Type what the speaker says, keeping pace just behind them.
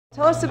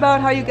Tell us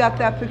about how you got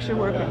that picture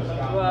working.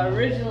 Well, I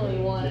originally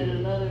wanted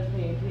another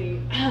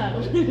painting.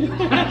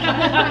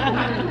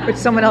 Which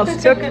someone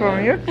else took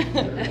from you.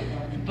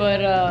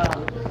 But,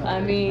 I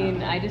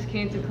mean, I just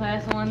came to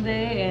class one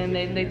day and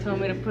they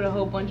told me to put a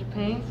whole bunch of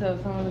paint, so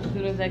some of the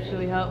students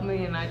actually helped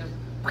me and I just...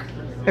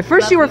 At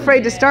first you were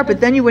afraid to start,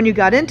 but then when you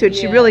got into it,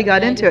 she really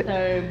got into it.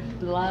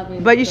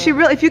 But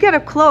if you get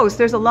up close,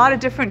 there's a lot of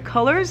different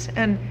colors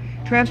and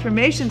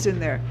transformations in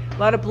there, a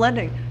lot of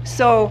blending.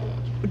 So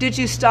did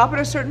you stop at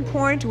a certain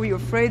point? Were you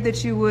afraid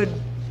that you would,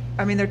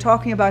 I mean, they're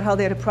talking about how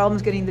they had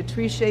problems getting the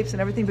tree shapes and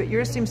everything, but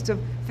yours seems to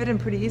fit in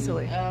pretty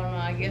easily. I don't know,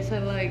 I guess I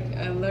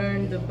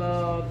learned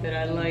about that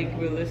I like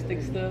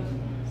realistic stuff,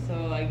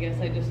 so I guess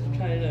I just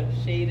tried to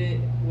shade it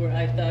where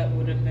I thought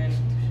would have been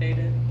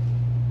shaded.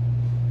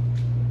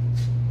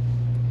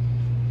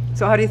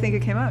 So how do you think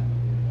it came out?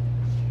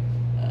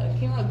 It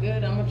came out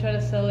good. I'm gonna try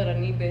to sell it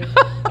on eBay.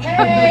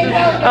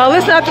 Oh,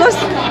 let's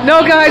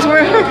no, guys,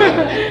 we're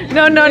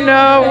no,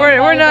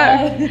 we're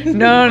not.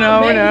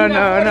 No.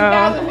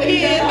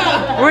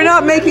 We're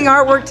not making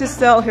artwork to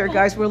sell here,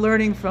 guys. We're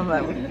learning from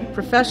a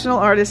professional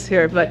artist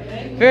here. But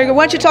very good.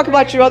 Why don't you talk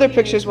about your other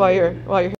pictures while you're here?